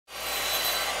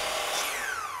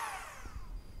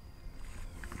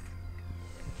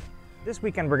This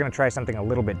weekend we're going to try something a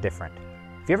little bit different.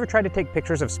 Have you ever tried to take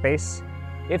pictures of space?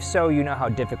 If so, you know how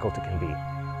difficult it can be.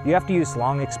 You have to use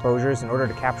long exposures in order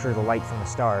to capture the light from the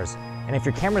stars, and if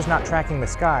your camera's not tracking the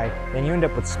sky, then you end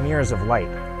up with smears of light.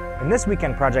 In this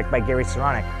weekend project by Gary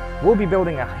Saronic, we'll be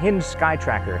building a Hinge Sky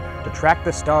Tracker to track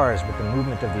the stars with the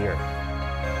movement of the Earth.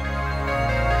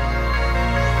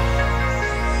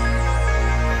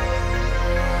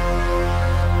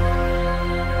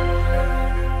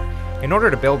 In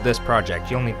order to build this project,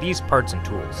 you'll need these parts and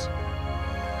tools.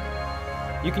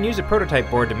 You can use a prototype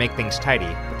board to make things tidy,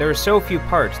 but there are so few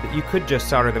parts that you could just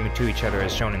solder them to each other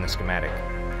as shown in the schematic.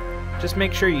 Just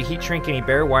make sure you heat shrink any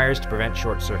bare wires to prevent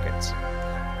short circuits.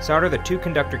 Solder the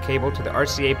 2-conductor cable to the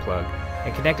RCA plug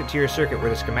and connect it to your circuit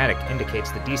where the schematic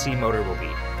indicates the DC motor will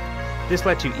be. This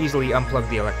lets you easily unplug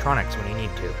the electronics when you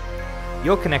need to.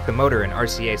 You'll connect the motor and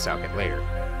RCA socket later.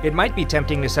 It might be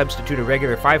tempting to substitute a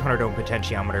regular 500 ohm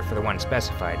potentiometer for the one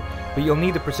specified, but you'll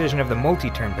need the precision of the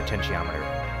multi-turn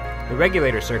potentiometer. The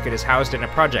regulator circuit is housed in a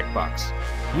project box.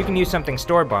 You can use something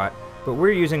store-bought, but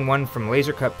we're using one from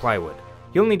laser-cut plywood.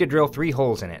 You'll need to drill 3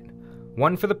 holes in it.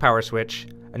 One for the power switch,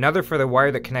 another for the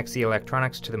wire that connects the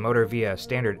electronics to the motor via a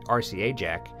standard RCA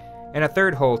jack, and a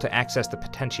 3rd hole to access the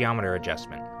potentiometer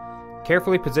adjustment.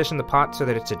 Carefully position the pot so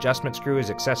that its adjustment screw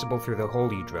is accessible through the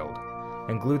hole you drilled,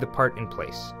 and glue the part in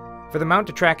place. For the mount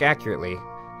to track accurately,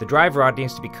 the drive rod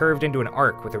needs to be curved into an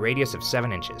arc with a radius of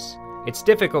 7 inches. It's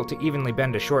difficult to evenly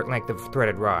bend a short length of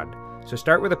threaded rod, so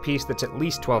start with a piece that's at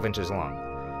least 12 inches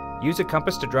long. Use a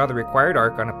compass to draw the required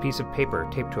arc on a piece of paper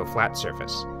taped to a flat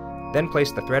surface. Then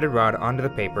place the threaded rod onto the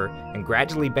paper and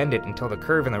gradually bend it until the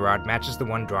curve in the rod matches the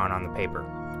one drawn on the paper.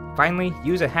 Finally,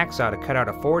 use a hacksaw to cut out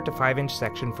a 4 to 5 inch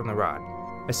section from the rod.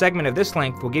 A segment of this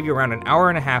length will give you around an hour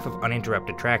and a half of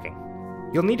uninterrupted tracking.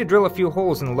 You'll need to drill a few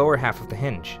holes in the lower half of the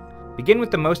hinge. Begin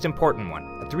with the most important one,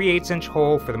 a 3/8 inch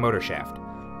hole for the motor shaft.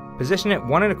 Position it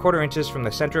 1 1/4 inches from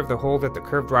the center of the hole that the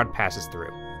curved rod passes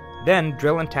through. Then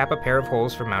drill and tap a pair of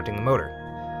holes for mounting the motor.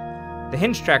 The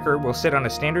hinge tracker will sit on a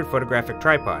standard photographic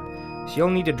tripod, so you'll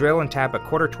need to drill and tap a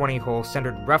 1/4-20 hole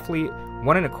centered roughly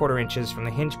 1 1/4 inches from the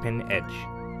hinge pin edge.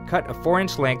 Cut a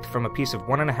 4-inch length from a piece of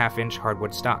 1 1/2 inch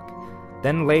hardwood stock.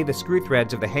 Then lay the screw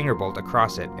threads of the hanger bolt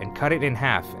across it and cut it in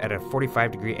half at a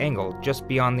 45-degree angle just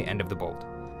beyond the end of the bolt.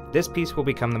 This piece will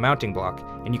become the mounting block,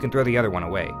 and you can throw the other one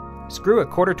away. Screw a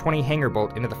 1/4-20 hanger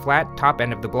bolt into the flat top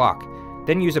end of the block,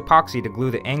 then use epoxy to glue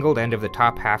the angled end of the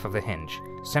top half of the hinge,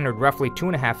 centered roughly 2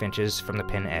 1/2 inches from the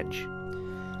pin edge.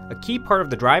 A key part of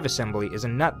the drive assembly is a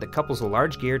nut that couples a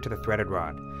large gear to the threaded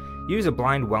rod. Use a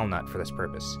blind well nut for this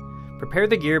purpose. Prepare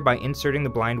the gear by inserting the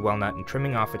blind well nut and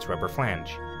trimming off its rubber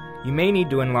flange. You may need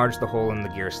to enlarge the hole in the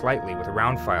gear slightly with a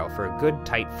round file for a good,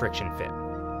 tight friction fit.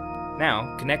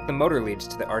 Now, connect the motor leads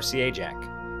to the RCA jack.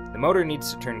 The motor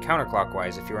needs to turn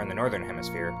counterclockwise if you're in the northern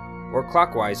hemisphere, or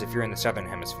clockwise if you're in the southern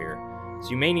hemisphere,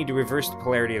 so you may need to reverse the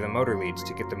polarity of the motor leads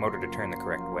to get the motor to turn the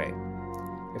correct way.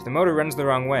 If the motor runs the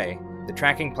wrong way, the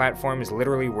tracking platform is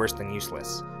literally worse than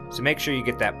useless, so make sure you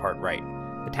get that part right.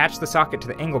 Attach the socket to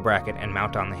the angle bracket and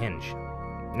mount on the hinge.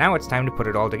 Now it's time to put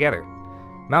it all together.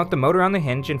 Mount the motor on the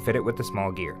hinge and fit it with the small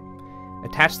gear.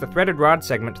 Attach the threaded rod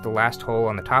segment to the last hole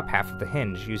on the top half of the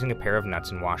hinge using a pair of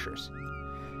nuts and washers.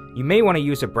 You may want to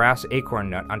use a brass acorn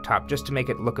nut on top just to make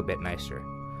it look a bit nicer.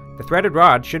 The threaded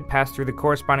rod should pass through the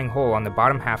corresponding hole on the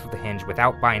bottom half of the hinge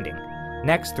without binding.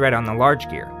 Next, thread on the large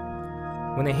gear.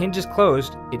 When the hinge is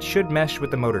closed, it should mesh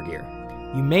with the motor gear.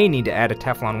 You may need to add a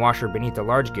Teflon washer beneath the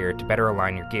large gear to better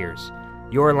align your gears.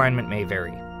 Your alignment may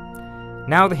vary.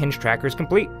 Now the hinge tracker is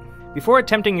complete. Before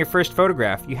attempting your first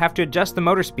photograph, you have to adjust the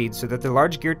motor speed so that the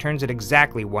large gear turns at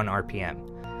exactly 1 RPM.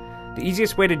 The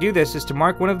easiest way to do this is to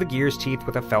mark one of the gear's teeth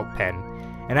with a felt pen,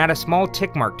 and add a small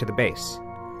tick mark to the base.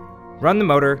 Run the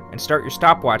motor and start your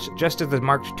stopwatch just as the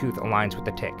marked tooth aligns with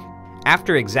the tick.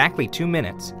 After exactly 2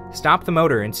 minutes, stop the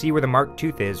motor and see where the marked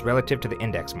tooth is relative to the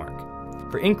index mark.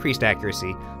 For increased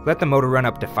accuracy, let the motor run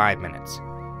up to 5 minutes.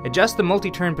 Adjust the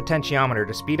multi-turn potentiometer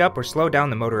to speed up or slow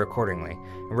down the motor accordingly,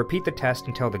 and repeat the test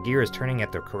until the gear is turning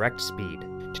at the correct speed.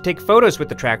 To take photos with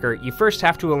the tracker, you first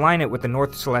have to align it with the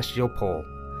north celestial pole.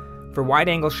 For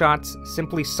wide-angle shots,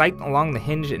 simply sight along the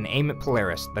hinge and aim at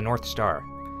Polaris, the North Star.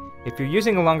 If you're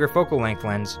using a longer focal length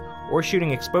lens, or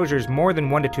shooting exposures more than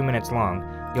 1 to 2 minutes long,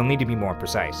 you'll need to be more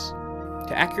precise.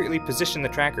 To accurately position the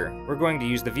tracker, we're going to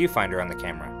use the viewfinder on the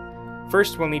camera.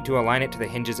 First, we'll need to align it to the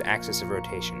hinge's axis of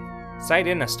rotation. Sight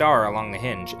in a star along the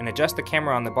hinge and adjust the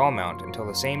camera on the ball mount until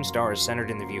the same star is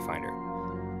centered in the viewfinder.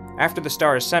 After the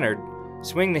star is centered,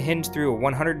 swing the hinge through a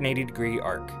 180-degree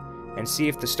arc and see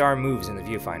if the star moves in the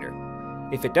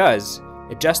viewfinder. If it does,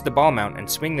 adjust the ball mount and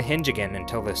swing the hinge again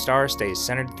until the star stays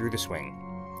centered through the swing.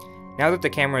 Now that the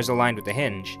camera is aligned with the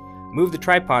hinge, move the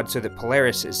tripod so that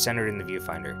Polaris is centered in the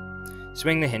viewfinder.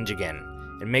 Swing the hinge again,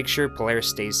 and make sure Polaris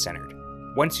stays centered.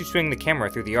 Once you swing the camera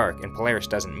through the arc and Polaris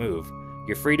doesn't move,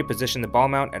 you're free to position the ball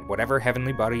mount at whatever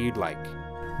heavenly body you'd like.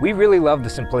 We really love the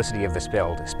simplicity of this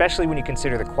build, especially when you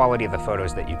consider the quality of the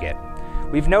photos that you get.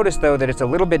 We've noticed though that it's a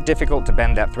little bit difficult to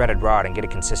bend that threaded rod and get a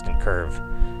consistent curve.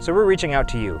 So we're reaching out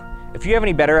to you. If you have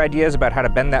any better ideas about how to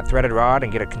bend that threaded rod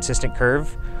and get a consistent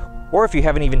curve, or if you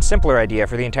have an even simpler idea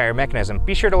for the entire mechanism,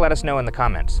 be sure to let us know in the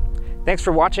comments. Thanks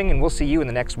for watching, and we'll see you in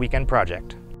the next weekend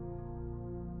project.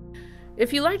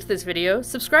 If you liked this video,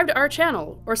 subscribe to our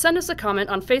channel or send us a comment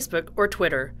on Facebook or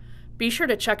Twitter. Be sure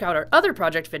to check out our other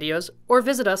project videos or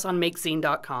visit us on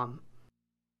makezine.com.